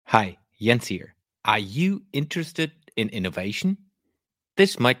Hi, Jens here. Are you interested in innovation?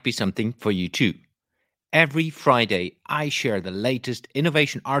 This might be something for you too. Every Friday, I share the latest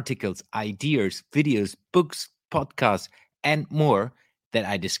innovation articles, ideas, videos, books, podcasts, and more that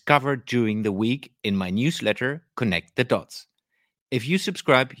I discovered during the week in my newsletter, Connect the Dots. If you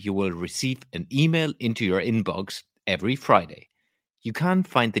subscribe, you will receive an email into your inbox every Friday. You can't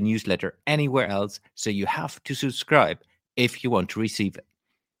find the newsletter anywhere else, so you have to subscribe if you want to receive it.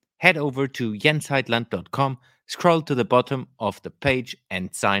 Head over to jensheitland.com, scroll to the bottom of the page, and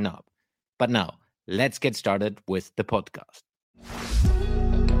sign up. But now, let's get started with the podcast.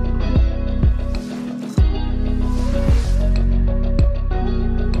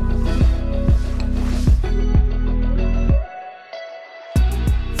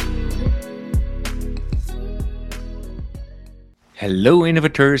 Hello,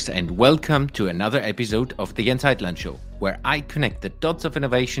 innovators, and welcome to another episode of the Jens Heitland Show, where I connect the dots of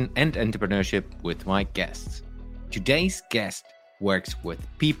innovation and entrepreneurship with my guests. Today's guest works with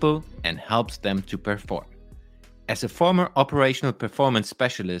people and helps them to perform. As a former operational performance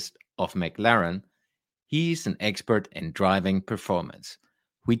specialist of McLaren, he is an expert in driving performance.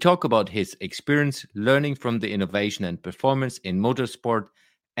 We talk about his experience learning from the innovation and performance in motorsport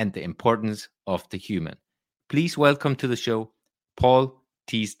and the importance of the human. Please welcome to the show Paul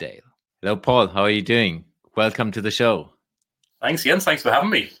Teasdale. Hello, Paul. How are you doing? Welcome to the show. Thanks, Jens. Thanks for having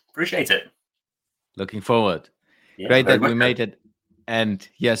me. Appreciate it. Looking forward. Great that we made it. And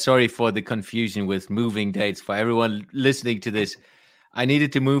sorry for the confusion with moving dates. For everyone listening to this, I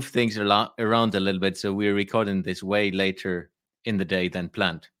needed to move things around a little bit, so we're recording this way later in the day than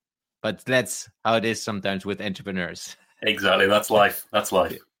planned. But that's how it is sometimes with entrepreneurs. Exactly. That's life.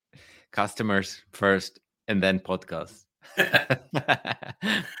 Customers first and then podcasts.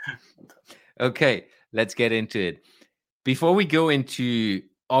 Okay, let's get into it. Before we go into,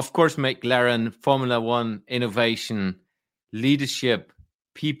 of course, McLaren, Formula One, innovation, leadership,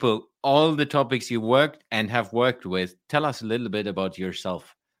 people, all the topics you worked and have worked with, tell us a little bit about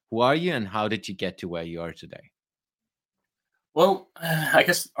yourself. Who are you and how did you get to where you are today? Well, I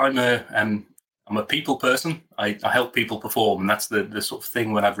guess I'm a people person. I help people perform, and that's the sort of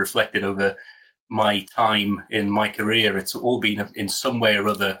thing when I've reflected over my time in my career. It's all been in some way or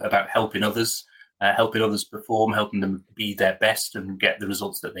other about helping others perform, helping them be their best and get the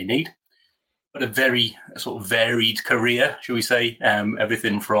results that they need. But a very sort of varied career, shall we say?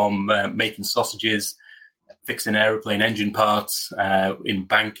 Everything from making sausages, fixing aeroplane engine parts, in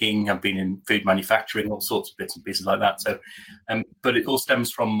banking. I've been in food manufacturing, all sorts of bits and pieces like that. So, but it all stems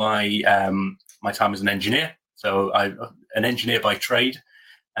from my my time as an engineer. So I'm an engineer by trade.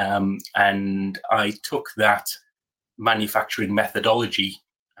 And I took that manufacturing methodology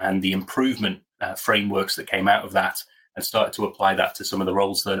and the improvement frameworks that came out of that and started to apply that to some of the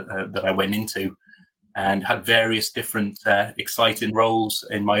roles that I went into, and had various different exciting roles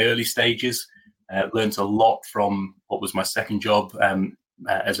in my early stages. Learned a lot from what was my second job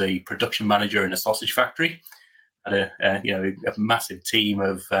as a production manager in a sausage factory. Had a massive team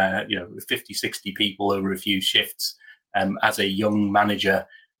of 50, 60 people over a few shifts. As a young manager,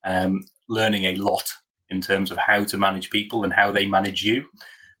 learning a lot in terms of how to manage people and how they manage you,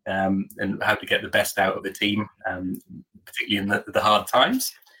 and how to get the best out of a team, particularly in the hard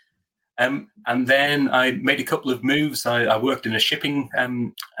times. And then I made a couple of moves. I worked in a shipping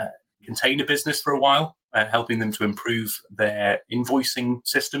container business for a while, helping them to improve their invoicing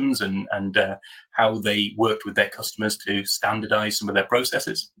systems and how they worked with their customers to standardize some of their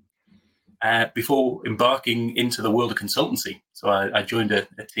processes. Before embarking into the world of consultancy. So I joined a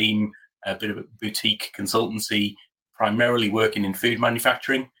team, a bit of a boutique consultancy, primarily working in food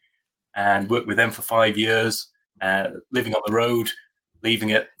manufacturing, and worked with them for 5 years, living on the road,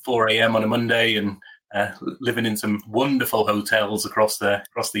 leaving at 4 a.m. on a Monday, and living in some wonderful hotels across the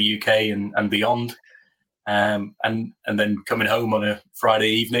UK and beyond, and then coming home on a Friday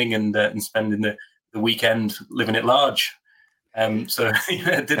evening and spending the weekend living at large. So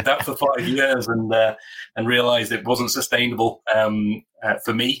I did that for 5 years and realized it wasn't sustainable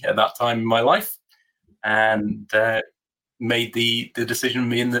for me at that time in my life, and made the decision,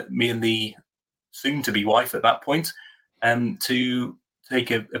 me and the soon-to-be wife at that point, to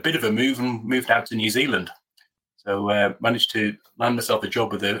take a bit of a move and moved out to New Zealand. So managed to land myself a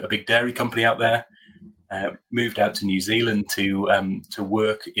job with a big dairy company out there. Moved out to New Zealand to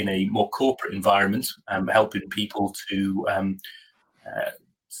work in a more corporate environment, helping people to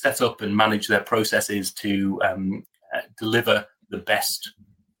set up and manage their processes to deliver the best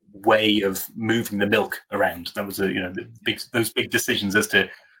way of moving the milk around. That was those big decisions as to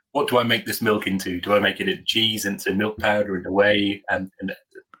what do I make this milk into? Do I make it into cheese, into milk powder, into whey, and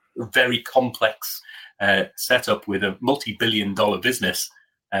very complex setup with a multi-billion-dollar business,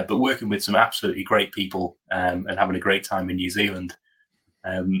 but working with some absolutely great people and having a great time in New Zealand.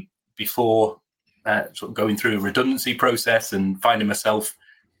 Before sort of going through a redundancy process and finding myself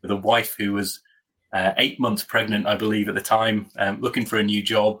with a wife who was 8 months pregnant, I believe, at the time, looking for a new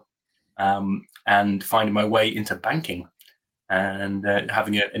job, and finding my way into banking and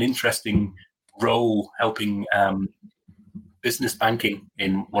having an interesting role helping business banking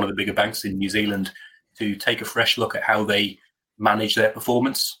in one of the bigger banks in New Zealand to take a fresh look at how they manage their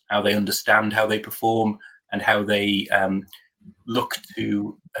performance, how they understand how they perform, and how they look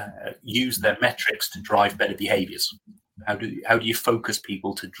to use their metrics to drive better behaviors. How do you focus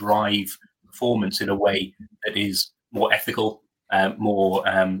people to drive performance in a way that is more ethical, more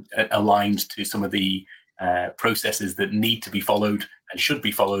aligned to some of the processes that need to be followed and should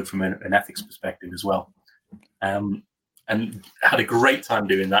be followed from an ethics perspective as well. And had a great time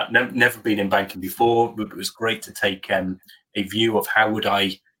doing that. Never been in banking before, but it was great to take a view of how would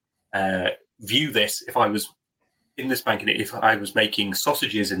I view this if I was in this banking, if I was making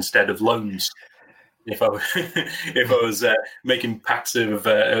sausages instead of loans, if I was making packs of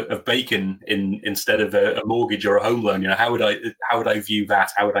bacon instead of a mortgage or a home loan. How would I view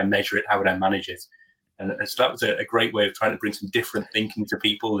that? How would I measure it? How would I manage it? And so that was a great way of trying to bring some different thinking to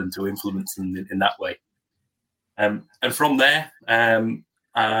people and to influence them in that way. And from there,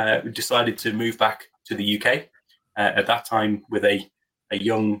 I decided to move back to the UK. At that time, with a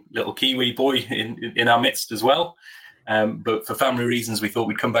young little Kiwi boy in our midst as well. But for family reasons, we thought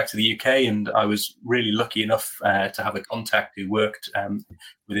we'd come back to the UK, and I was really lucky enough to have a contact who worked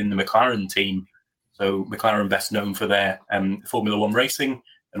within the McLaren team. So McLaren best known for their Formula One racing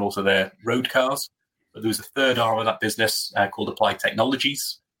and also their road cars. But there was a third arm of that business called Applied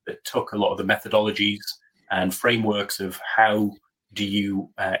Technologies that took a lot of the methodologies and frameworks of how do you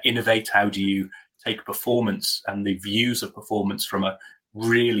innovate, how do you take performance and the views of performance from a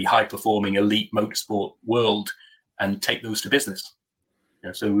really high-performing elite motorsport world and take those to business.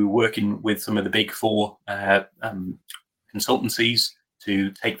 So we were working with some of the big four consultancies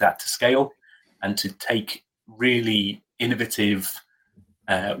to take that to scale and to take really innovative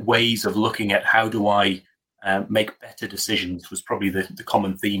ways of looking at how do I make better decisions was probably the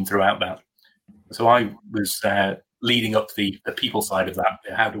common theme throughout that. So I was leading up the people side of that.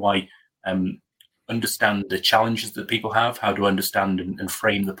 How do I understand the challenges that people have? How do I understand and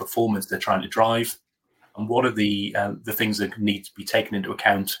frame the performance they're trying to drive? And what are the things that need to be taken into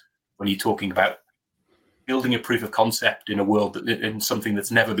account when you're talking about building a proof of concept in a world in something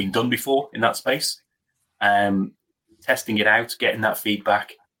that's never been done before in that space, testing it out, getting that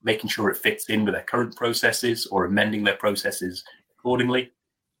feedback, making sure it fits in with their current processes or amending their processes accordingly.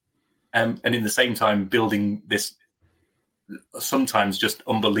 And in the same time, building this sometimes just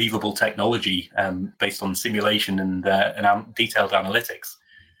unbelievable technology based on simulation and detailed analytics,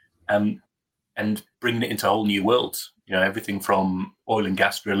 and bringing it into whole new worlds. Everything from oil and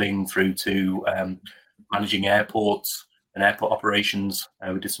gas drilling through to managing airports and airport operations.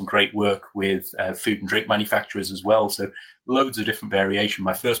 We did some great work with food and drink manufacturers as well. So loads of different variation.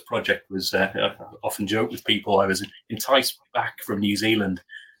 My first project was, I often joke with people, I was enticed back from New Zealand,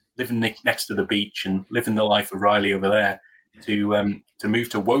 living next to the beach and living the life of Riley over there, to move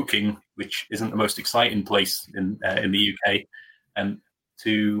to Woking, which isn't the most exciting place in the UK, and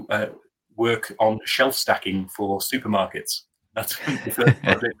to work on shelf stacking for supermarkets. That's the first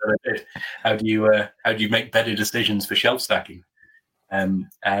project that I did. How do you make better decisions for shelf stacking? And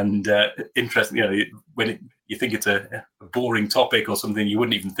interesting, when you think it's a boring topic or something you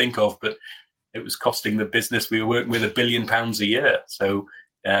wouldn't even think of, but it was costing the business we were working with £1 billion a year. So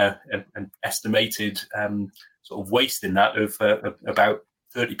an estimated sort of waste in that of about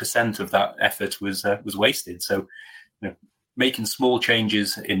 30% of that effort was wasted. So making small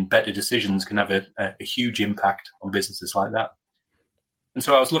changes in better decisions can have a huge impact on businesses like that. And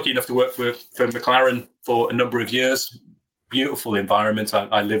so I was lucky enough to work for McLaren for a number of years. Beautiful environment.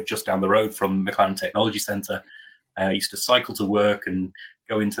 I lived just down the road from McLaren Technology Centre. I used to cycle to work and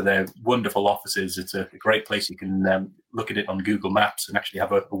go into their wonderful offices. It's a great place. You can look at it on Google Maps and actually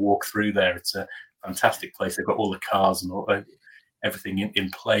have a walk through there. It's a fantastic place. They've got all the cars and everything in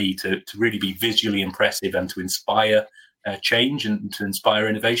play to really be visually impressive and to inspire change and to inspire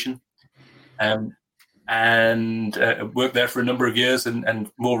innovation. And worked there for a number of years.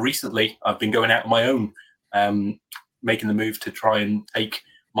 And more recently, I've been going out on my own, making the move to try and take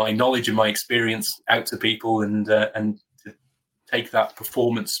my knowledge and my experience out to people and to take that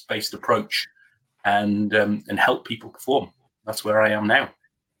performance-based approach and help people perform. That's where I am now.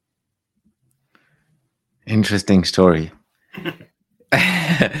 Interesting story.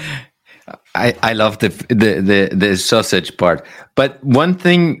 I love the sausage part, but one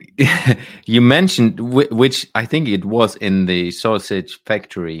thing you mentioned, which I think it was in the sausage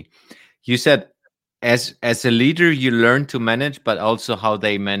factory, you said as a leader you learn to manage, but also how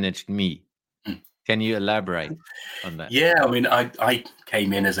they managed me. Can you elaborate on that? Yeah, I mean, I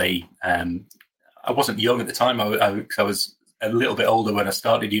came in as I wasn't young at the time. I was a little bit older when I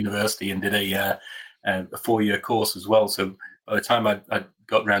started university and did a 4-year course as well. So by the time I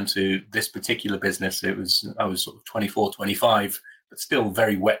got around to this particular business, I was sort of 24, 25, but still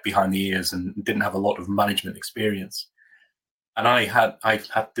very wet behind the ears and didn't have a lot of management experience. And I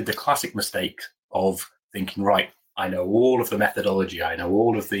did the classic mistake of thinking, right, I know all of the methodology, I know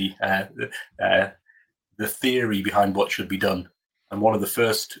all of the theory behind what should be done. And one of the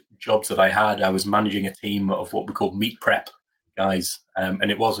first jobs that I had, I was managing a team of what we call meat prep guys. And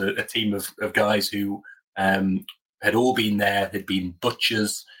it was a team of guys who had all been there, had been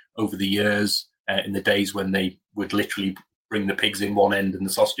butchers over the years, in the days when they would literally bring the pigs in one end and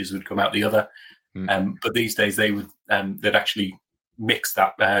the sausages would come out the other. But these days they'd actually mix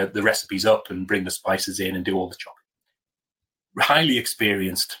the recipes up and bring the spices in and do all the chopping. Highly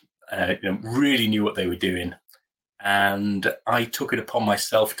experienced, really knew what they were doing. And I took it upon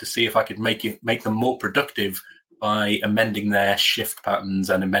myself to see if I could make them more productive by amending their shift patterns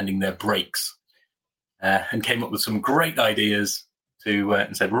and amending their breaks, and came up with some great ideas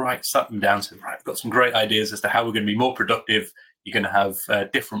and said, right, sat them down, said, right, I've got some great ideas as to how we're going to be more productive. You're going to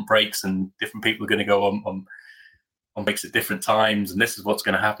have different breaks and different people are going to go on breaks at different times. And this is what's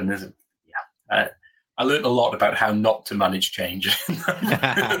going to happen. I learned a lot about how not to manage change.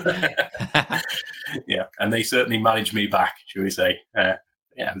 Yeah, and they certainly managed me back, shall we say.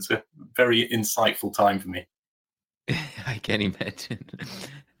 It's a very insightful time for me. I can imagine.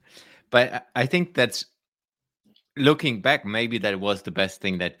 But I think that's, looking back, maybe that was the best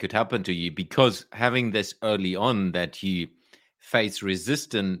thing that could happen to you, because having this early on, that you face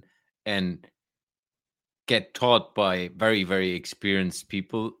resistance and get taught by very, very experienced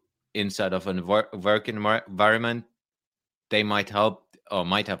people inside of a work environment, they might help or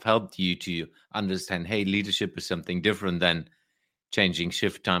might have helped you to understand, hey, leadership is something different than changing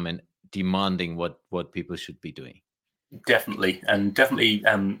shift time and demanding what people should be doing. Definitely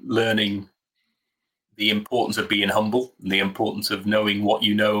learning the importance of being humble and the importance of knowing what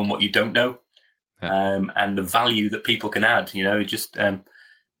you know and what you don't know, and the value that people can add.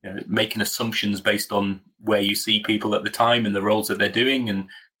 Making assumptions based on where you see people at the time and the roles that they're doing.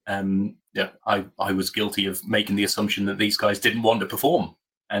 And I was guilty of making the assumption that these guys didn't want to perform,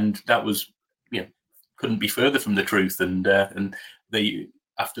 and that was couldn't be further from the truth. And they,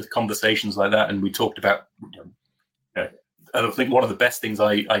 after conversations like that, and we talked about. I think one of the best things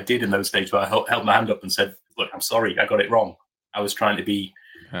I did in those stages, where I held my hand up and said, "Look, I'm sorry, I got it wrong. I was trying to be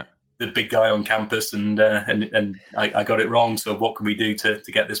the big guy on campus, and I got it wrong. So what can we do to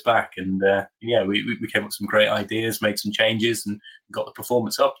get this back?" And we came up with some great ideas, made some changes, and got the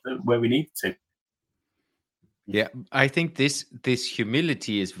performance up where we needed to. Yeah, I think this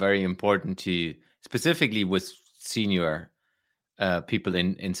humility is very important to, specifically with senior people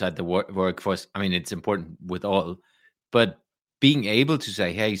inside the workforce. I mean, it's important with all, but being able to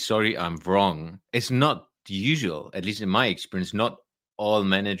say, "Hey, sorry, I'm wrong," is not usual. At least in my experience, not all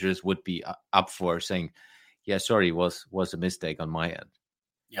managers would be up for saying, "Yeah, sorry, was a mistake on my end."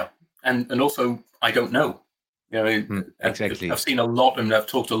 Yeah, and also I don't know. Exactly. I've seen a lot, and I've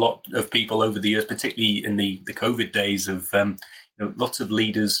talked to a lot of people over the years, particularly in the COVID days, of lots of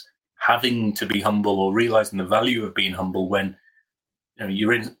leaders having to be humble or realizing the value of being humble when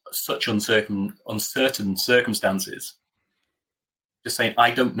you're in such uncertain circumstances. Just saying, I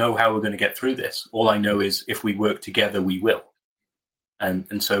don't know how we're going to get through this. All I know is if we work together, we will.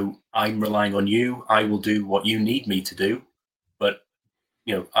 And so I'm relying on you. I will do what you need me to do, but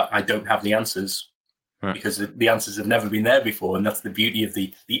I don't have the answers. Right. Because the answers have never been there before, and that's the beauty of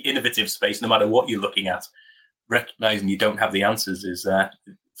the innovative space. No matter what you're looking at, recognizing you don't have the answers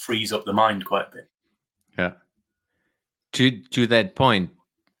frees up the mind quite a bit. Yeah. To that point,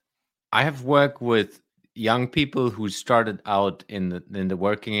 I have worked with young people who started out in the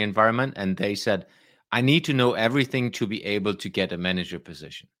working environment, and they said, "I need to know everything to be able to get a manager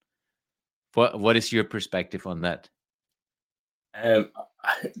position." What is your perspective on that?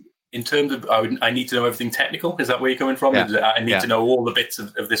 In terms of, I need to know everything technical. Is that where you're coming from? Yeah. I need to know all the bits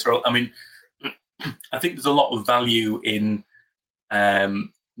of this role. I mean, I think there's a lot of value in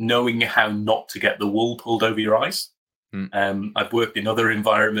knowing how not to get the wool pulled over your eyes. I've worked in other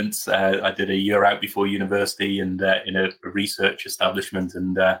environments. I did a year out before university and in a research establishment,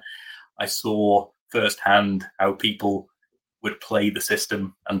 and I saw firsthand how people would play the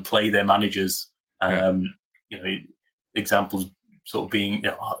system and play their managers. Examples sort of being,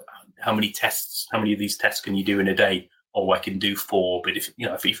 how many of these tests can you do in a day? Oh, I can do 4, but if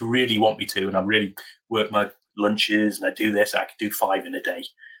you really want me to, and I really work my lunches and I do this, I can do 5 in a day.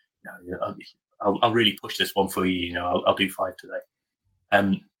 I'll really push this one for you. I'll do 5 today.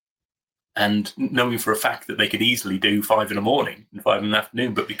 And knowing for a fact that they could easily do 5 in the morning and 5 in the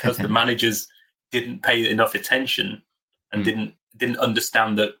afternoon, but because the managers didn't pay enough attention and didn't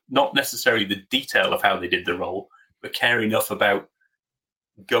understand that, not necessarily the detail of how they did the role, but care enough about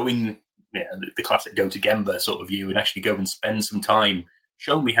going, the classic go to Gemba sort of view, and actually go and spend some time,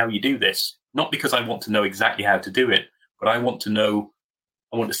 show me how you do this. Not because I want to know exactly how to do it, but I want to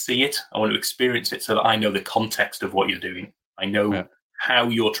see it, I want to experience it so that I know the context of what you're doing. I know how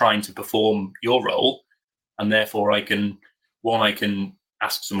you're trying to perform your role, and therefore I can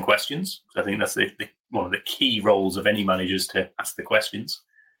ask some questions. So I think that's one of the key roles of any manager, is to ask the questions.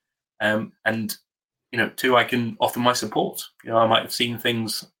 And 2, I can offer my support. I might have seen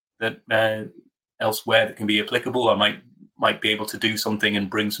things that elsewhere that can be applicable. I might be able to do something and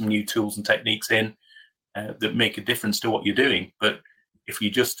bring some new tools and techniques in that make a difference to what you're doing. But if you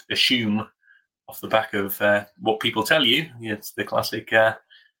just assume off the back of what people tell you, it's the classic.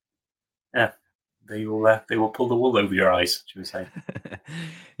 They will pull the wool over your eyes, should we say?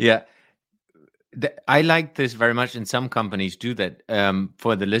 Yeah, I like this very much, and some companies do that.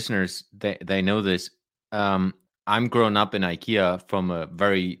 For the listeners, they know this. I'm grown up in IKEA from a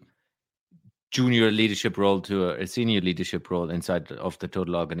very junior leadership role to a senior leadership role inside of the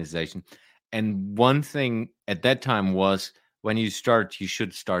total organization. And one thing at that time was, when you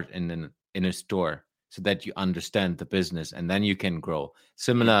should start in a store, so that you understand the business, and then you can grow.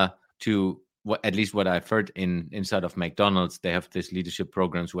 Similar to at least what I've heard inside of McDonald's, they have this leadership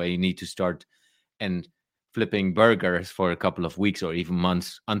programs where you need to start and flipping burgers for a couple of weeks or even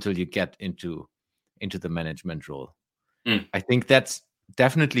months until you get into the management role. I think that's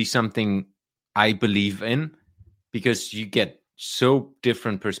definitely something I believe in, because you get so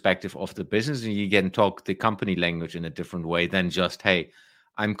different perspective of the business, and you can talk the company language in a different way than just, hey,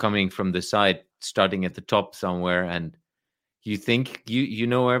 I'm coming from the side, starting at the top somewhere, and you think you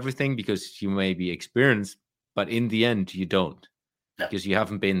know everything because you may be experienced, but in the end you don't, because you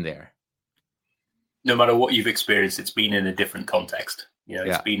haven't been there. No matter what you've experienced, it's been in a different context.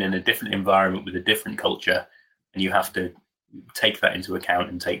 It's been in a different environment with a different culture, and you have to take that into account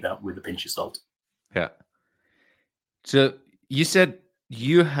and take that with a pinch of salt. Yeah. So you said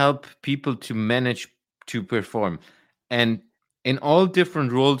you help people to manage, to perform, and in all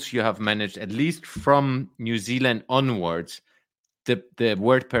different roles you have managed, at least from New Zealand onwards, the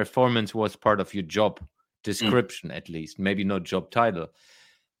word performance was part of your job description, at least, maybe not job title.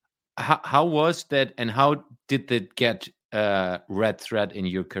 How was that, and how did that get red thread in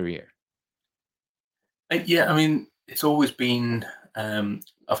your career? I mean, it's always been,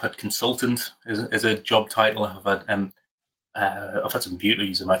 I've had consultant as a job title. I've had some beautiful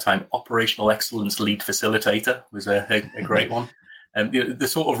use of my time. Operational excellence lead facilitator was a great one. And the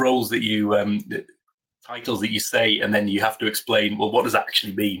sort of roles that you, the titles that you say, and then you have to explain, well, what does that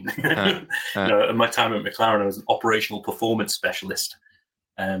actually mean? In my time at McLaren, I was an operational performance specialist.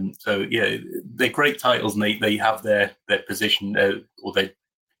 So they're great titles, and they have their position or their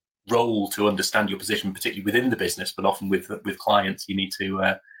role to understand your position, particularly within the business. But often with clients, you need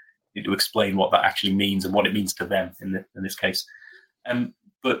to explain what that actually means and what it means to them in this case.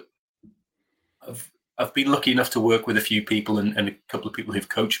 But I've been lucky enough to work with a few people and a couple of people who've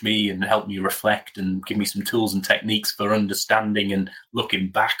coached me and helped me reflect and give me some tools and techniques for understanding and looking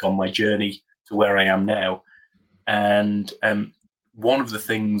back on my journey to where I am now. And one of the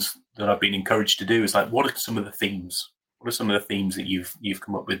things that I've been encouraged to do is, like, what are some of the themes? What are some of the themes that you've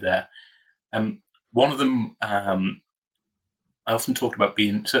come up with there? One of them, I often talk about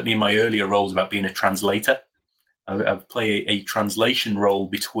being, certainly in my earlier roles, about being a translator. I play a translation role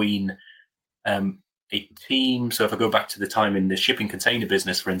between a team. So if I go back to the time in the shipping container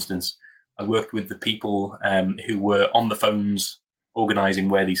business, for instance, I worked with the people who were on the phones, organizing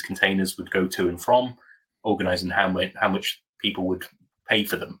where these containers would go to and from, organizing how much people would pay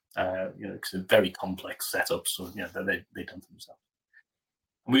for them. Because they're very complex setups, so they've done for themselves.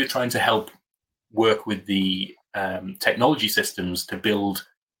 And we were trying to help work with the technology systems to build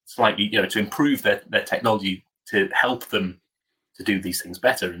slightly, to improve their technology to help them to do these things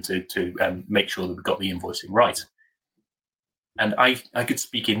better and to make sure that we got the invoicing right. And I could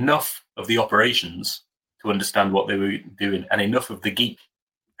speak enough of the operations to understand what they were doing, and enough of the geek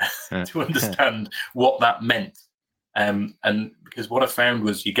to understand what that meant. And because what I found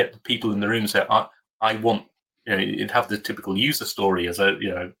was, you get the people in the room say, I want it'd have the typical user story as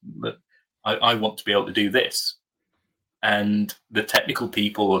I want to be able to do this. And the technical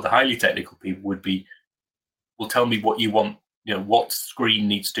people or the highly technical people will tell me what you want, what screen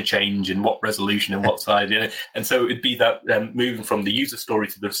needs to change and what resolution and what size, and so it'd be that moving from the user story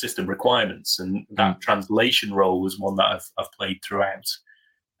to the system requirements, and that translation role was one that I've played throughout.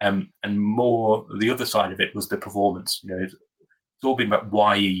 And more the other side of it was the performance. It's all been about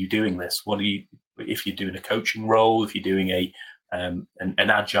why are you doing this? What are you, if you're doing a coaching role, if you're doing an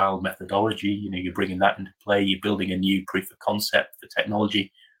agile methodology, you're bringing that into play, you're building a new proof of concept for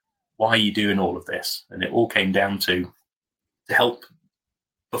technology. Why are you doing all of this? And it all came down to help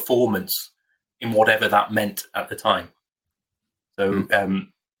performance in whatever that meant at the time. So,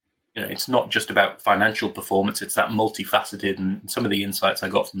 it's not just about financial performance, it's that multifaceted, and some of the insights I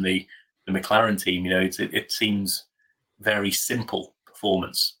got from the McLaren team, it seems very simple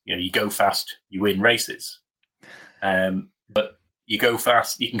performance. You go fast, you win races. But you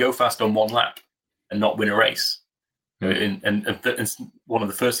can go fast on one lap and not win a race. And one of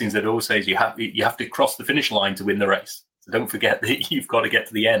the first things that always say is you have to cross the finish line to win the race. So don't forget that you've got to get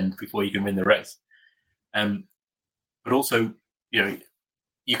to the end before you can win the race. But also,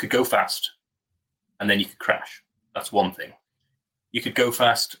 you could go fast and then you could crash. That's one thing. You could go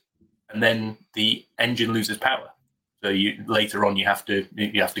fast and then the engine loses power. So later on you have to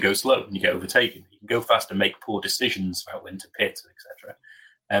go slow and you get overtaken. You can go fast and make poor decisions about when to pit,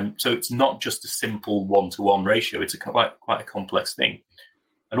 etc. So it's not just a simple 1-to-1 ratio. It's quite a complex thing.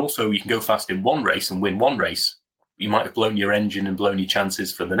 And also, you can go fast in one race and win one race. You might have blown your engine and blown your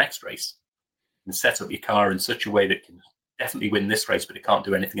chances for the next race, and set up your car in such a way that it can definitely win this race, but it can't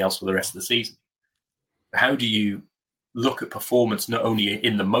do anything else for the rest of the season. How do you look at performance not only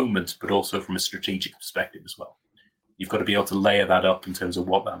in the moment, but also from a strategic perspective as well? You've got to be able to layer that up in terms of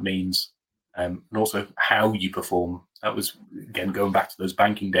what that means, and also how you perform. That was, again, going back to those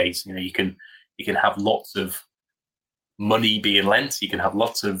banking days. You can have lots of money being lent. You can have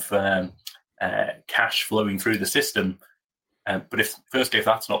lots of cash flowing through the system. But if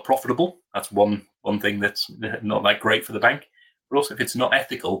that's not profitable, that's one thing that's not that great for the bank. But also, if it's not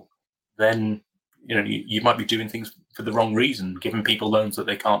ethical, then you might be doing things for the wrong reason, giving people loans that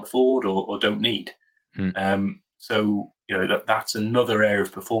they can't afford or don't need. So that's another area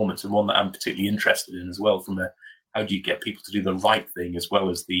of performance, and one that I'm particularly interested in as well. From how do you get people to do the right thing as well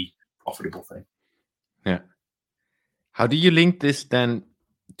as the profitable thing? Yeah. How do you link this then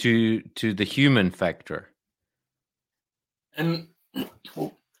to the human factor?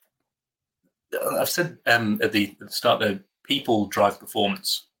 Well, I've said at the start that people drive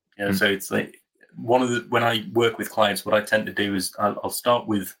performance. So it's like when I work with clients, what I tend to do is I'll start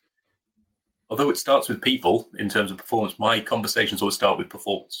with, although it starts with people in terms of performance, my conversations always start with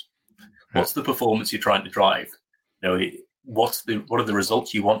performance. What's the performance you're trying to drive? What are the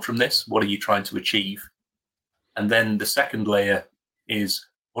results you want from this? What are you trying to achieve? And then the second layer is,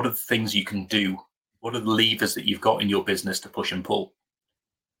 what are the things you can do? What are the levers that you've got in your business to push and pull?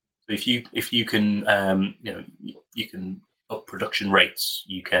 So if you can you can up production rates,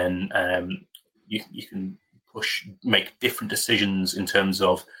 you can make different decisions in terms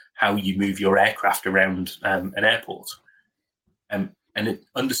of how you move your aircraft around an airport, and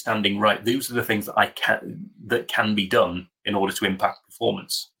understanding, right, those are the things that can be done in order to impact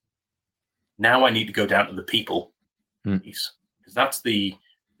performance. Now I need to go down to the people piece, because that's the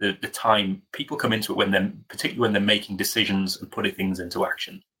time people come into it particularly when they're making decisions and putting things into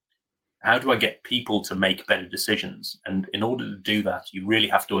action. How do I get people to make better decisions? And in order to do that, you really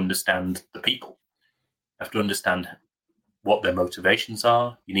have to understand the people. You have to understand what their motivations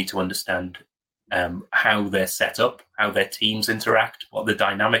are. You need to understand how they're set up, how their teams interact, what are the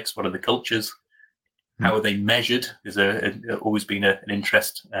dynamics, what are the cultures, how are they measured is always been an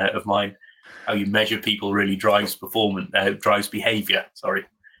interest of mine. How you measure people really drives behavior,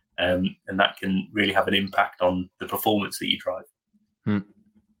 and that can really have an impact on the performance that you drive.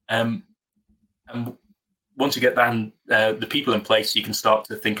 And once you get the people in place, you can start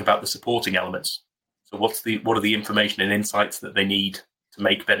to think about the supporting elements. So what are the information and insights that they need to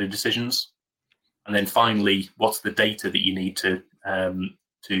make better decisions? And then finally, what's the data that you need to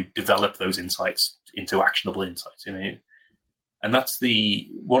develop those insights into actionable insights? And that's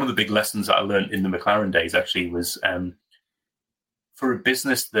one of the big lessons that I learned in the McLaren days, actually, was for a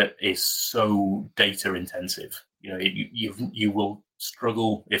business that is so data intensive, you will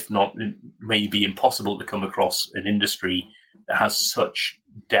struggle, if not maybe impossible, to come across an industry that has such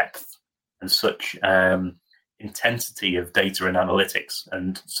depth and such intensity of data and analytics,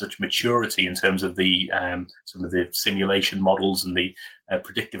 and such maturity in terms of some of the simulation models and the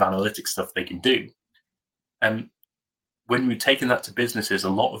predictive analytics stuff they can do. when we've taken that to businesses, a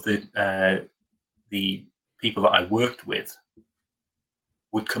lot of the people that I worked with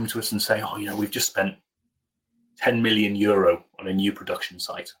would come to us and say, "Oh, we've just spent 10 million euro on a new production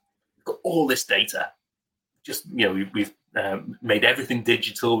site. We've got all this data. Just we've made everything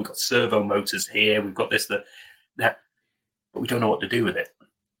digital. We've got servo motors here. We've got this, that, but we don't know what to do with it."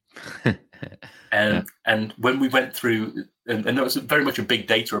 And when we went through, and that was very much a big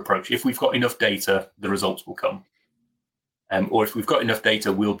data approach. If we've got enough data, the results will come. Or if we've got enough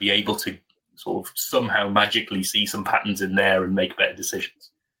data, we'll be able to sort of somehow magically see some patterns in there and make better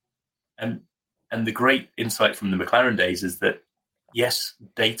decisions. And the great insight from the McLaren days is that, yes,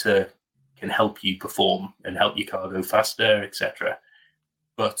 data can help you perform and help your car go faster, etc.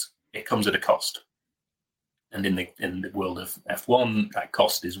 But it comes at a cost. And in the world of F1, that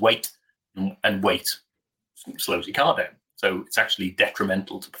cost is weight, and weight slows your car down. So it's actually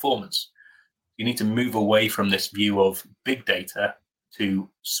detrimental to performance. You need to move away from this view of big data to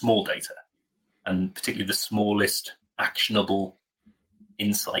small data, and particularly the smallest actionable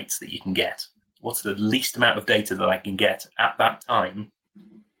insights that you can get. What's the least amount of data that I can get at that time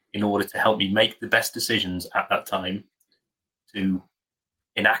in order to help me make the best decisions at that time to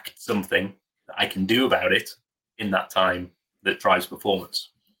enact something that I can do about it in that time that drives performance.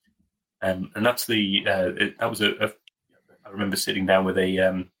 And that's that was I remember sitting down with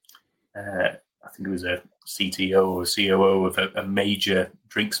I think it was a CTO or a COO of a major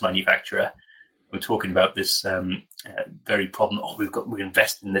drinks manufacturer. We're talking about this very problem. Oh, we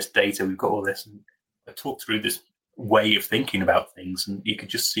invest in this data. We've got all this. And I talked through this way of thinking about things, and you could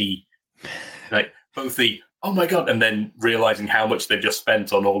just see like both the oh my god, and then realizing how much they've just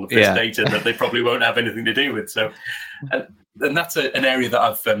spent on all of this data that they probably won't have anything to do with. So, and that's an area that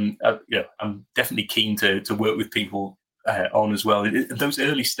I'm definitely keen to work with people on as well. In those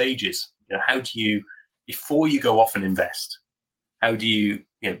early stages, how do you, before you go off and invest, how do you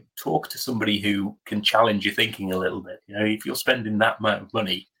talk to somebody who can challenge your thinking a little bit? If you're spending that amount of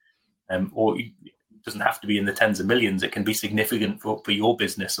money, or it doesn't have to be in the tens of millions, it can be significant for your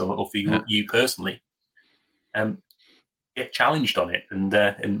business or for you personally. Get challenged on it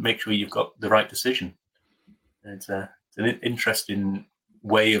and make sure you've got the right decision. It's an interesting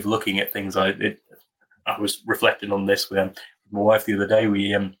way of looking at things. I was reflecting on this with my wife the other day.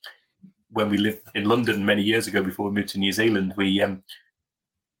 When we lived in London many years ago before we moved to New Zealand, we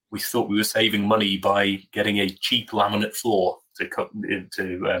thought we were saving money by getting a cheap laminate floor to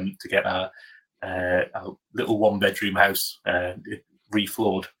get our little one-bedroom house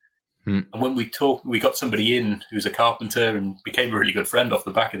refloored. And when we got somebody in who's a carpenter and became a really good friend off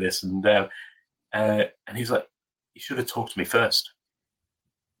the back of this. And he's like, "You should have talked to me first."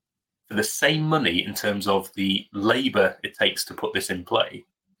 For the same money in terms of the labor it takes to put this in play,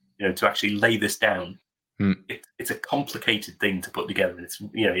 to actually lay this down, it's a complicated thing to put together. It's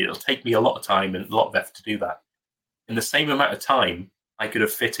it'll take me a lot of time and a lot of effort to do that. In the same amount of time, I could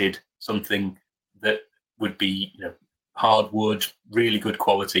have fitted something that would be hardwood, really good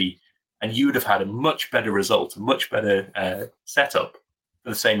quality, and you would have had a much better result, a much better setup for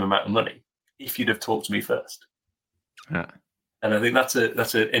the same amount of money if you'd have talked to me first. Yeah. And I think that's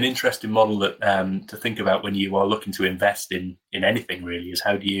an interesting model that to think about when you are looking to invest in anything. Really, is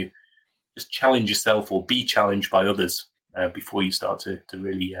how do you just challenge yourself or be challenged by others before you start to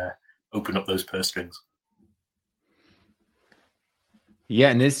really open up those purse strings.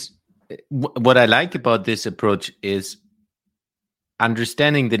 Yeah, and what I like about this approach is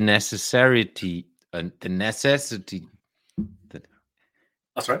understanding the necessity.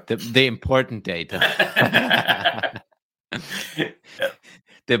 That's right. The important data. Yeah.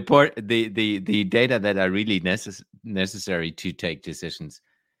 The data that are really necessary to take decisions.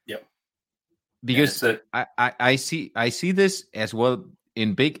 Yeah. Because I see this as well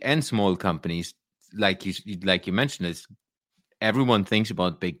in big and small companies, like you mentioned. Is everyone thinks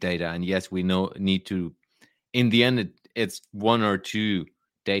about big data, and yes, we need to. In the end, it's one or two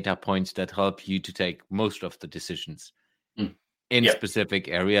data points that help you to take most of the decisions in specific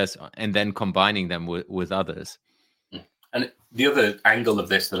areas, and then combining them with others. And the other angle of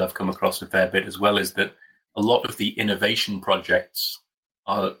this that I've come across a fair bit as well is that a lot of the innovation projects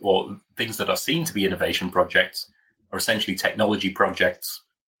or things that are seen to be innovation projects are essentially technology projects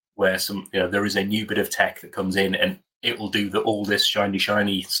where there is a new bit of tech that comes in and it will do all this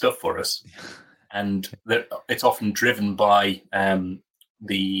shiny stuff for us. And it's often driven by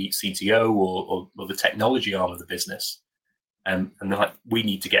the CTO or the technology arm of the business. And they're like, we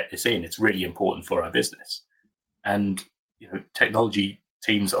need to get this in. It's really important for our business. And technology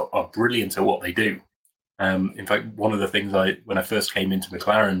teams are brilliant at what they do. In fact, one of the things when I first came into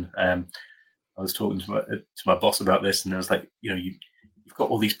McLaren, I I was talking to my boss about this, and I was like, you've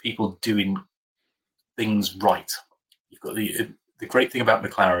got all these people doing things right. You've got the great thing about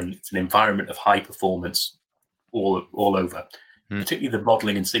McLaren, it's an environment of high performance all over. Particularly the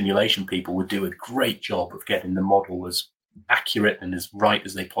modeling and simulation people would do a great job of getting the model as accurate and as right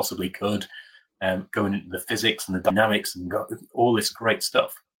as they possibly could, going into the physics and the dynamics and all this great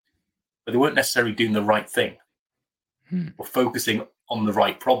stuff. But they weren't necessarily doing the right thing or focusing on the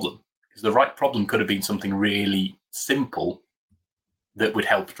right problem, because the right problem could have been something really simple that would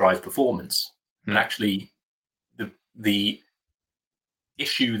help drive performance. And actually, the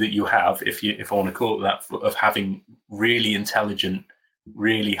issue that you have, if I want to call it that, of having really intelligent,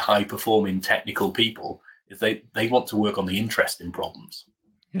 really high performing technical people, is they want to work on the interesting problems.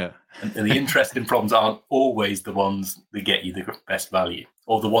 Yeah. and the interesting problems aren't always the ones that get you the best value,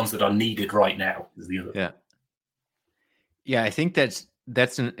 or the ones that are needed right now is the other. Yeah, I think that's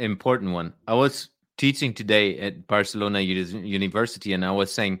an important one. I was teaching today at Barcelona University, and I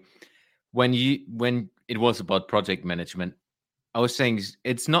was saying when it was about project management, I was saying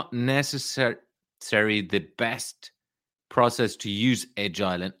it's not necessarily the best process to use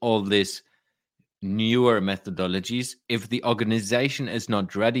agile and all these newer methodologies if the organization is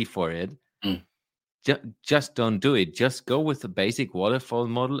not ready for it. Just don't do it. Just go with the basic waterfall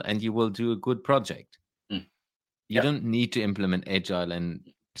model, and you will do a good project. You don't need to implement agile and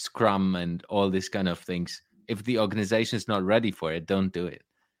Scrum and all these kind of things. If the organization is not ready for it, don't do it.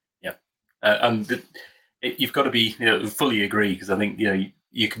 Yeah, and you've got to be fully agree, because I think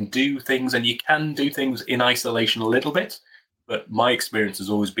you can do things, and you can do things in isolation a little bit. But my experience has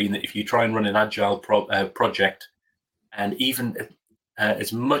always been that if you try and run an agile project, and even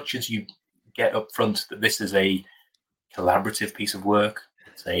as much as you get up front that this is a collaborative piece of work,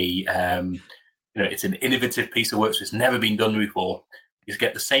 it's it's an innovative piece of work, so it's never been done before. You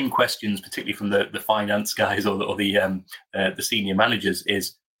get the same questions, particularly from the finance guys or the senior managers: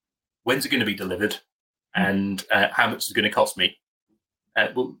 is when's it going to be delivered, and how much is it going to cost me?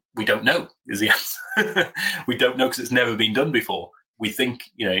 Well, we don't know is the answer. We don't know because it's never been done before. We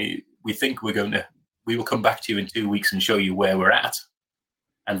think we will come back to you in 2 weeks and show you where we're at,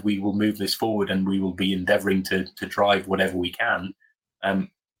 and we will move this forward, and we will be endeavoring to drive whatever we can.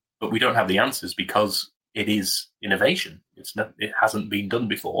 But we don't have the answers because it is innovation. It hasn't been done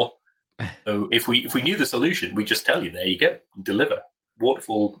before. So if we knew the solution, we just tell you, there you go, deliver.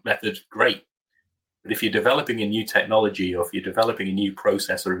 Waterfall method, great. But if you're developing a new technology, or if you're developing a new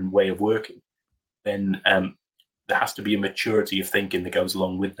process or way of working, then there has to be a maturity of thinking that goes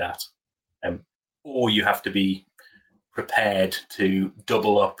along with that. Or you have to be prepared to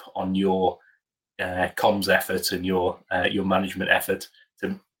double up on your comms effort and your management effort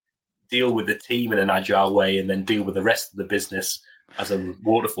to deal with the team in an agile way, and then deal with the rest of the business as a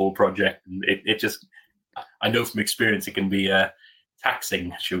waterfall project. And it just, I know from experience, it can be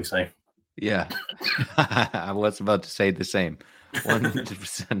taxing, shall we say. Yeah, I was about to say the same,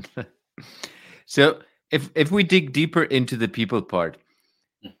 100%. So if we dig deeper into the people part,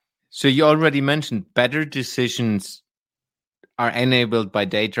 so you already mentioned better decisions are enabled by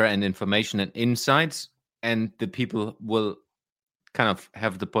data and information and insights, and the people will kind of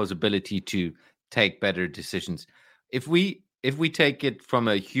have the possibility to take better decisions. If we take it from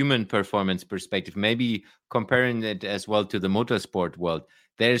a human performance perspective, maybe comparing it as well to the motorsport world,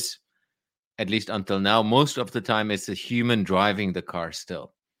 there's, at least until now, most of the time it's a human driving the car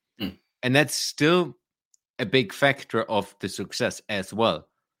still. And that's still a big factor of the success as well.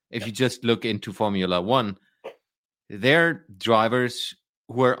 If you just look into Formula One, they're drivers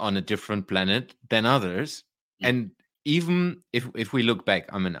who are on a different planet than others. And even if we look back,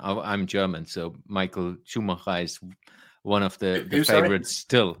 I mean, I'm German, so Michael Schumacher is one of the favorites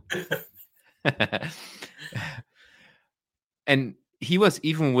still. And he was,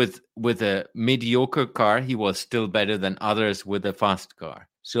 even with a mediocre car, he was still better than others with a fast car.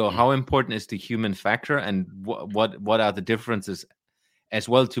 So how important is the human factor, and what are the differences as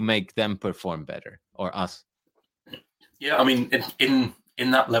well to make them perform better, or us? Yeah, I mean,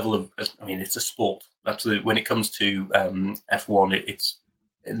 in that level of, I mean, it's a sport. Absolutely. When it comes to F1,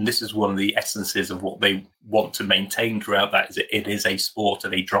 and this is one of the essences of what they want to maintain throughout that, is it is a sport,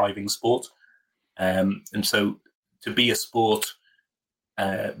 and a driving sport. And so to be a sport,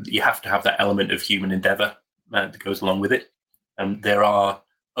 you have to have that element of human endeavor that goes along with it. And there are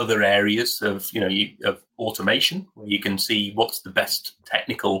other areas of of automation where you can see what's the best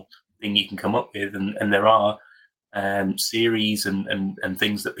technical thing you can come up with, and there are series and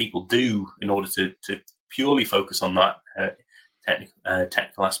things that people do in order to purely focus on that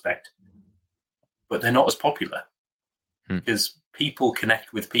technical aspect, but they're not as popular because people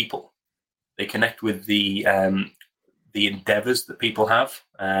connect with people. They connect with the endeavors that people have,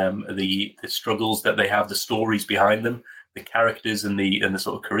 the struggles that they have, the stories behind them, the characters, and the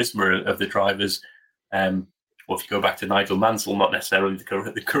sort of charisma of the drivers. Or if you go back to Nigel Mansell, not necessarily the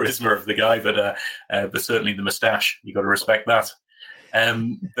charisma of the guy, but certainly the moustache. You got to respect that.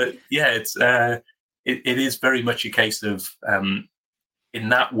 But yeah, it is very much a case of in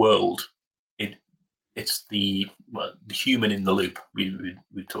that world, it's the human in the loop. We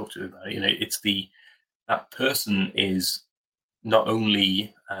talked about it. It's that person is not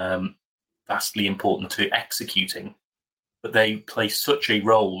only vastly important to executing, but they play such a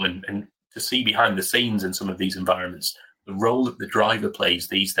role, and to see behind the scenes in some of these environments, the role that the driver plays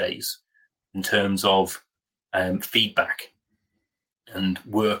these days in terms of feedback and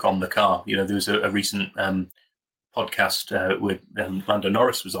work on the car. There was a recent podcast with Lando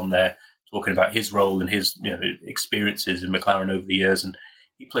Norris was on there talking about his role and his experiences in McLaren over the years, and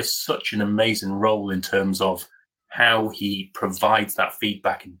he plays such an amazing role in terms of how he provides that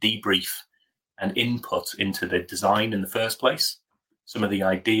feedback and debrief and input into the design in the first place, some of the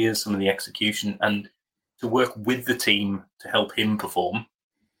ideas, some of the execution, and to work with the team to help him perform.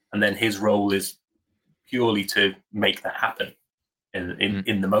 And then his role is purely to make that happen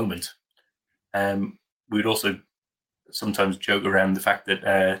in the moment. We'd also sometimes joke around the fact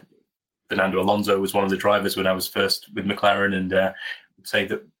that Fernando Alonso was one of the drivers when I was first with McLaren, and would say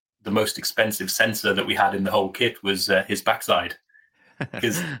that the most expensive sensor that we had in the whole kit was his backside,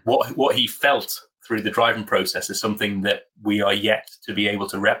 because what he felt through the driving process is something that we are yet to be able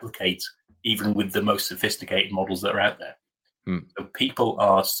to replicate, even with the most sophisticated models that are out there. So people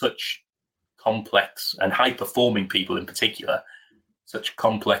are such complex, and high-performing people in particular, such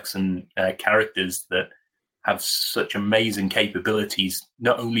complex and characters that have such amazing capabilities,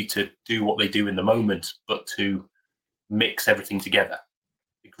 not only to do what they do in the moment, but to mix everything together.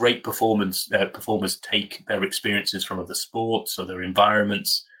 Great performers take their experiences from other sports, other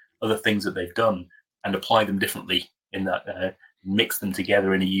environments, other things that they've done, and apply them differently in that, mix them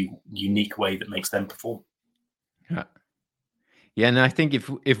together in a unique way that makes them perform. Yeah, and I think if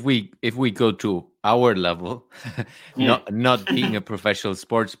we go to our level, not being a professional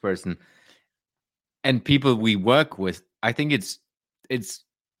sports person, and people we work with, I think it's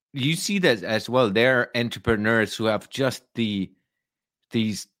you see that as well. They're entrepreneurs who have just the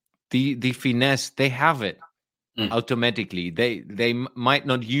finesse. They have it automatically. They might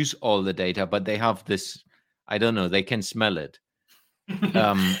not use all the data, but they have this. I don't know. They can smell it.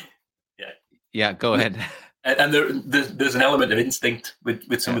 Yeah. Go ahead. And there's an element of instinct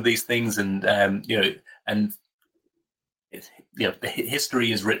with some of these things, and the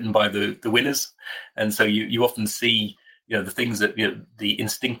history is written by the winners, and so you often see the things that the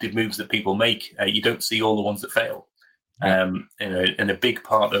instinctive moves that people make. You don't see all the ones that fail. And a big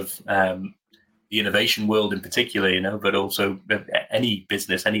part of the innovation world in particular, but also any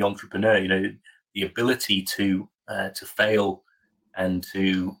business, any entrepreneur, the ability to fail and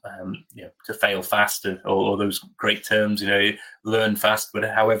to fail fast, or those great terms, learn fast, but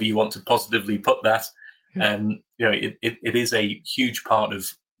however you want to positively put that, it is a huge part of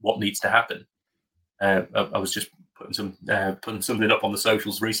what needs to happen. I was just putting something up on the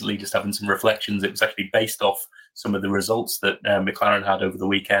socials recently, just having some reflections. It was actually based off some of the results that McLaren had over the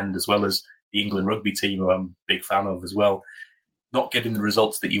weekend, as well as the England rugby team, who I'm a big fan of as well. Not getting the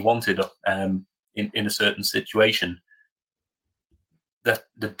results that you wanted in a certain situation. The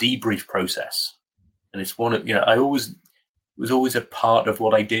debrief process, and it's one of it was always a part of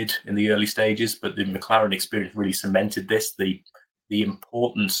what I did in the early stages, but the McLaren experience really cemented this: the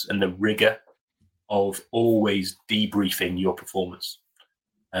importance and the rigor of always debriefing your performance.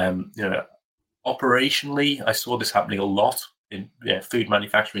 Operationally, I saw this happening a lot in food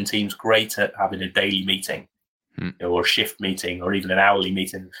manufacturing teams. Great at having a daily meeting, or a shift meeting, or even an hourly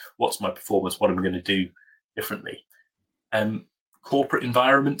meeting. What's my performance? What am I going to do differently? Corporate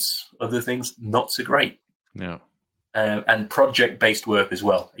environments, other things, not so great. No. And project-based work as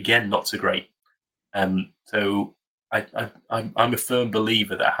well, again, not so great. So I'm a firm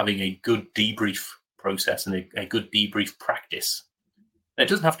believer that having a good debrief process and a good debrief practice, it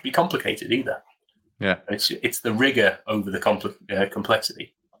doesn't have to be complicated either. Yeah, it's the rigor over the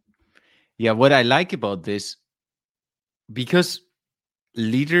complexity. Yeah, what I like about this, because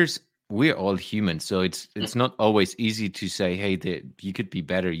leaders, we're all human, so it's not always easy to say, hey, you could be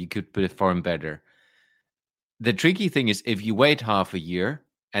better, you could perform better. The tricky thing is if you wait half a year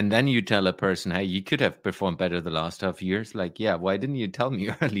and then you tell a person, hey, you could have performed better the last half years, like, yeah, why didn't you tell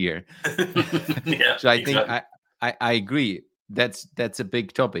me earlier? So I think I agree. That's a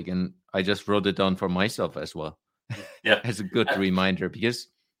big topic, and I just wrote it down for myself as well. Yeah. As a good reminder, because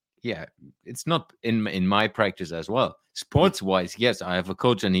yeah, it's not in my practice as well. Sports wise, yes, I have a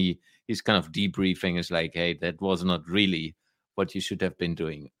coach, and he's kind of debriefing. Is like, hey, that was not really what you should have been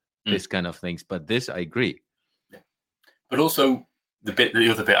doing. This kind of things. But this, I agree. But also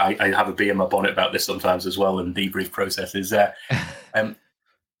the other bit, I have a bee in my bonnet about this sometimes as well. And debrief process is that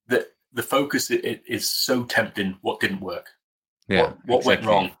the focus it is so tempting. What didn't work? Yeah, what went exactly.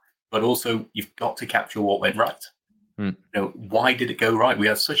 wrong? But also you've got to capture what went right. Why did it go right? We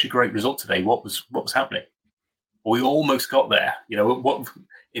had such a great result today. What was happening? We almost got there.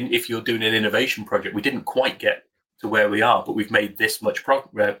 If you're doing an innovation project, we didn't quite get to where we are, but we've made this much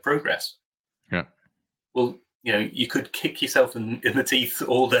progress. Yeah. Well, you could kick yourself in the teeth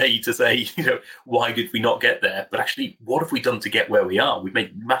all day to say, why did we not get there? But actually, what have we done to get where we are? We've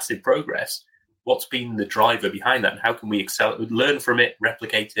made massive progress. What's been the driver behind that? And how can we learn from it,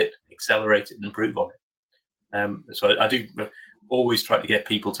 replicate it, accelerate it, and improve on it? So I do always try to get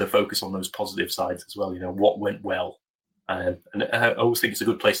people to focus on those positive sides as well. What went well, and I always think it's a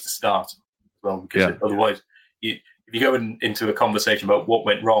good place to start as well, because otherwise, if you go into a conversation about what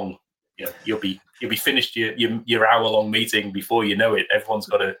went wrong, you'll be finished your hour-long meeting before you know it. Everyone's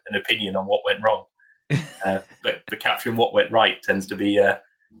got an opinion on what went wrong, but capturing what went right tends to be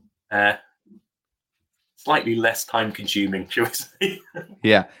slightly less time-consuming, shall we say?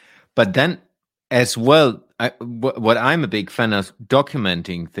 Yeah, but then as well, what I'm a big fan of,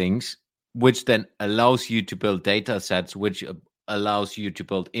 documenting things, which then allows you to build data sets, which allows you to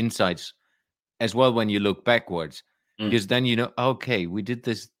build insights as well when you look backwards, because then okay, we did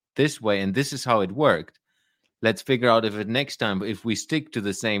this way, and this is how it worked. Let's figure out next time, if we stick to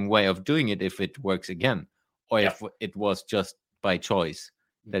the same way of doing it, if it works again, or if it was just by choice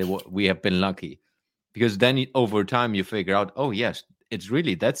that we have been lucky. Because then over time you figure out, oh yes,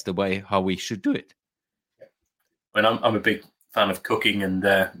 that's the way how we should do it. And I'm a big fan of cooking, and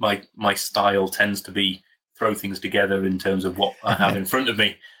my style tends to be throw things together in terms of what I have in front of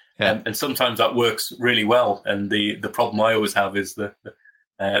me. And sometimes that works really well. And the problem I always have is the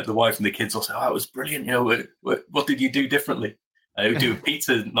wife and the kids will say, "Oh, it was brilliant. What did you do differently?" We do a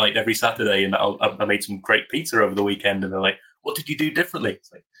pizza night every Saturday, and I made some great pizza over the weekend. And they're like, "What did you do differently?"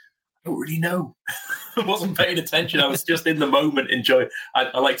 It's like, I don't really know. I wasn't paying attention. I was just in the moment, enjoying.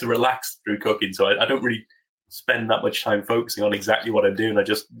 I like to relax through cooking, so I don't really spend that much time focusing on exactly what I'm doing. I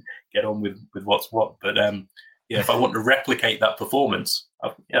just get on with what's what. But if I want to replicate that performance,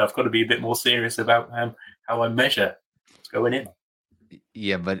 I've got to be a bit more serious about how I measure what's going in.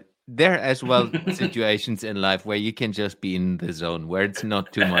 Yeah, but there are as well situations in life where you can just be in the zone, where it's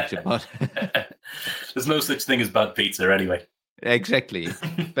not too much about. There's no such thing as bad pizza, anyway. Exactly,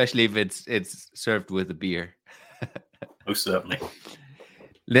 especially if it's served with a beer. Most certainly.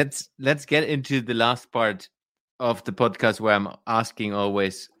 Let's get into the last part of the podcast, where I'm asking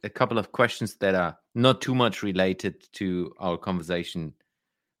always a couple of questions that are not too much related to our conversation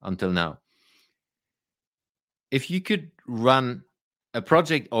until now. If you could run a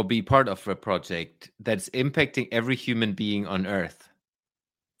project or be part of a project that's impacting every human being on Earth,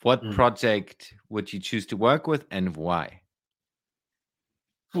 what project would you choose to work with, and why?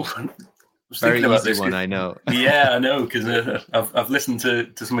 Very easy one, I know. Yeah, I know, because I've listened to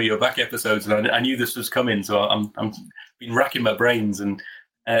some of your back episodes, and I knew this was coming, so I'm been racking my brains. And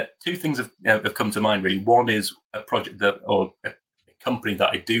two things have come to mind, really. One is a project or a company that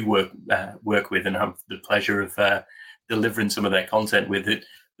I do work with and have the pleasure of delivering some of their content with. It,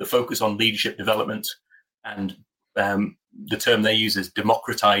 the focus on leadership development, and the term they use is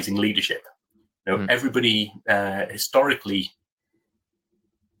democratizing leadership. Everybody historically,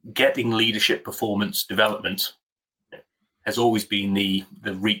 getting leadership performance development has always been the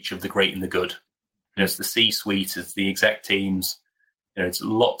reach of the great and the good. It's the C-suite, it's the exec teams, it's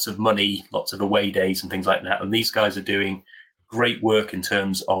lots of money, lots of away days and things like that. And these guys are doing great work in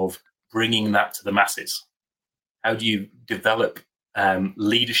terms of bringing that to the masses. How do you develop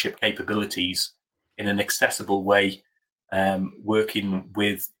leadership capabilities in an accessible way, working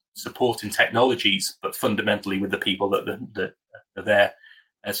with supporting technologies, but fundamentally with the people that are there?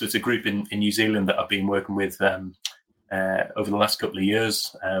 So it's a group in New Zealand that I've been working with over the last couple of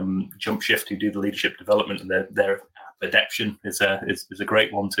years. Jump Shift, who do the leadership development, and their adaption is a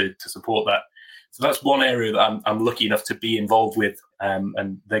great one to support that. So that's one area that I'm lucky enough to be involved with,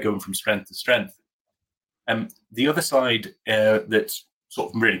 and they're going from strength to strength. The other side that's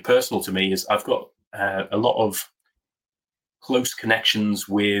sort of really personal to me is I've got a lot of close connections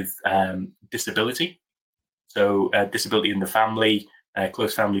with disability. So disability in the family,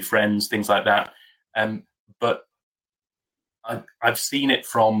 close family friends, things like that. But I've seen it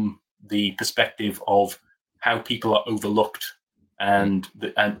from the perspective of how people are overlooked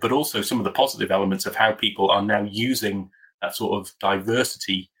but also some of the positive elements of how people are now using that sort of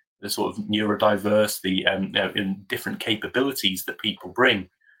diversity, the sort of neurodiversity, and in different capabilities that people bring,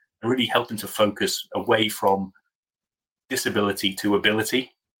 and really helping to focus away from disability to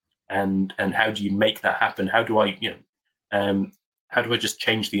ability, and how do you make that happen? How do I how do I just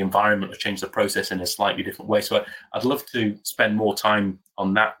change the environment or change the process in a slightly different way? So I'd love to spend more time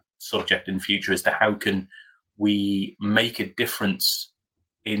on that subject in the future, as to how can we make a difference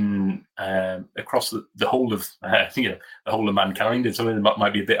in across the whole of the whole of mankind. And something that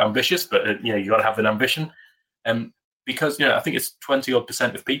might be a bit ambitious, but you got to have an ambition, because I think it's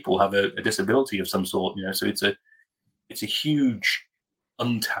 20% of people have a disability of some sort. So it's a huge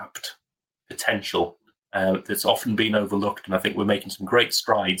untapped potential that's often been overlooked, and I think we're making some great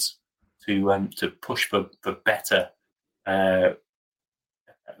strides to push for better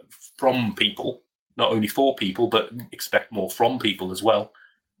from people, not only for people, but expect more from people as well,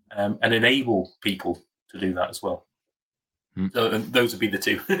 and enable people to do that as well. So those would be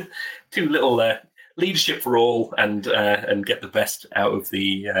the two little leadership for all, and get the best out of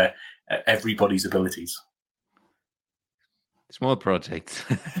the everybody's abilities. Small projects.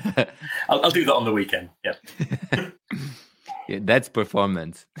 I'll do that on the weekend. Yeah. Yeah, that's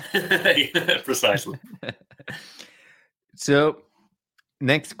performance. Precisely. So,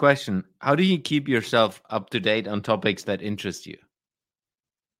 next question: how do you keep yourself up to date on topics that interest you?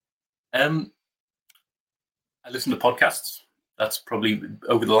 I listen to podcasts. That's probably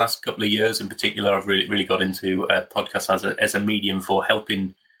over the last couple of years, in particular, I've really got into podcasts as a medium for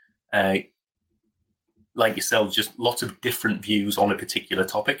helping. Like yourself, just lots of different views on a particular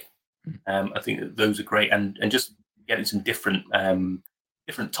topic. I think that those are great, and just getting some different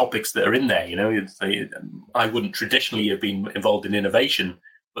topics that are in there. I wouldn't traditionally have been involved in innovation,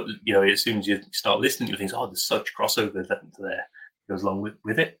 but as soon as you start listening to things, there's such crossover that there goes along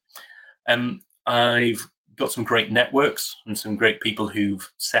with it. I've got some great networks and some great people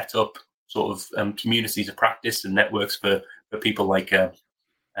who've set up sort of communities of practice and networks for people like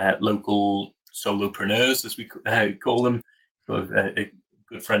local solopreneurs, as we call them. So a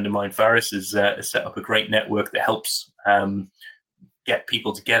good friend of mine, Faris, has set up a great network that helps get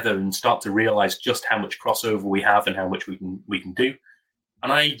people together and start to realize just how much crossover we have and how much we can do.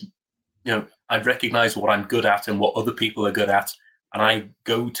 And I recognize what I'm good at and what other people are good at, and I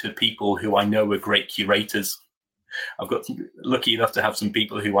go to people who I know are great curators. I've got lucky enough to have some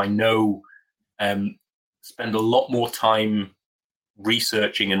people who I know spend a lot more time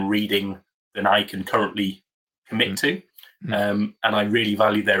researching and reading than I can currently commit to. And I really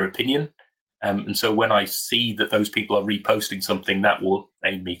value their opinion. And so when I see that those people are reposting something, that will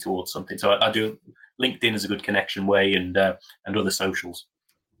aim me towards something. So I do. LinkedIn is a good connection way, and other socials.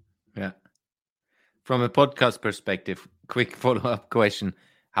 Yeah. From a podcast perspective, quick follow-up question.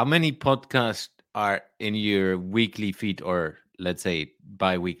 How many podcasts are in your weekly feed, or let's say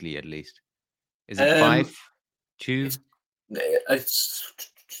bi-weekly at least? Is it 5, 2? It's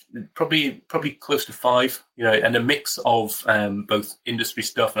probably close to 5, and a mix of both industry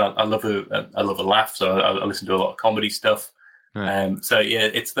stuff, and I love a laugh, so I listen to a lot of comedy stuff. Right. So yeah,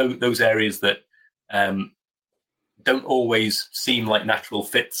 it's those areas that don't always seem like natural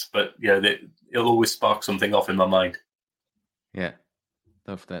fits, but it'll always spark something off in my mind. Yeah,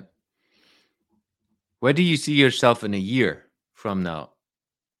 love that. Where do you see yourself in a year from now?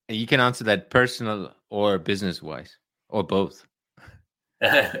 And you can answer that personal or business-wise, or both.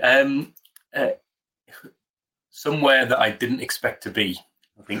 Somewhere that I didn't expect to be,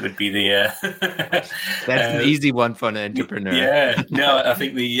 I think would be the. That's an easy one for an entrepreneur. Yeah, no, I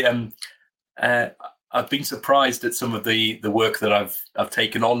think I've been surprised at some of the work that I've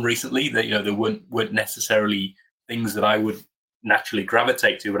taken on recently. That there weren't necessarily things that I would naturally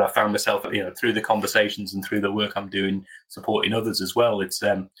gravitate to, but I found myself through the conversations and through the work I'm doing supporting others as well. It's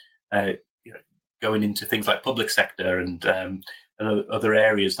going into things like public sector and other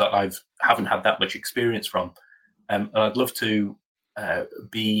areas that I haven't had that much experience from, and I'd love to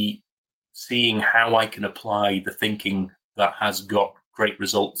be seeing how I can apply the thinking that has got great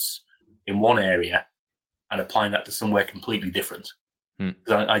results in one area and applying that to somewhere completely different. I'm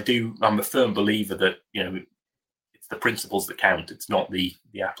a firm believer that it's the principles that count. It's not the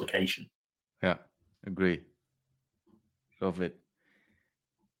application. Yeah, agree. Love it.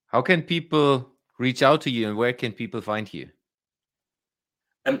 How can people reach out to you, and where can people find you?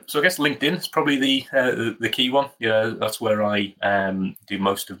 So I guess LinkedIn is probably the key one. That's where I do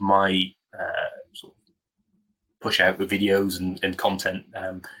most of my sort of push out the videos and content.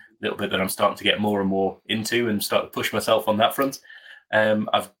 Little bit that I'm starting to get more and more into, and start to push myself on that front. The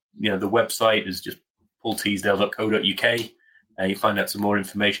website is just paulteasdale.co.uk. You find out some more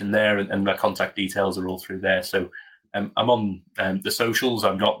information there, and my contact details are all through there. So I'm on the socials.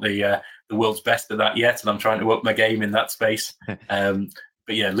 I'm not the world's best at that yet, and I'm trying to up my game in that space.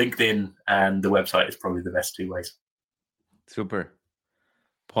 But yeah, LinkedIn and the website is probably the best 2 ways. Super.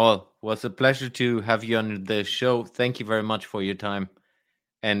 Paul, was a pleasure to have you on the show. Thank you very much for your time,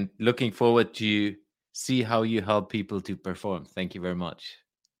 and looking forward to see how you help people to perform. Thank you very much.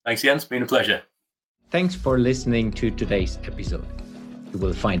 Thanks, Jens. Been a pleasure. Thanks for listening to today's episode. You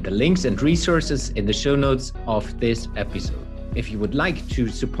will find the links and resources in the show notes of this episode. If you would like to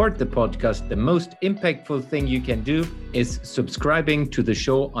support the podcast, the most impactful thing you can do is subscribing to the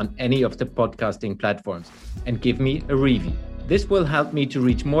show on any of the podcasting platforms and give me a review. This will help me to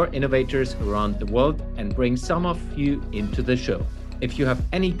reach more innovators around the world and bring some of you into the show. If you have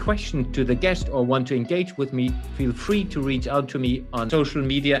any question to the guest or want to engage with me, feel free to reach out to me on social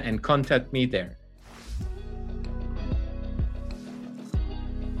media and contact me there.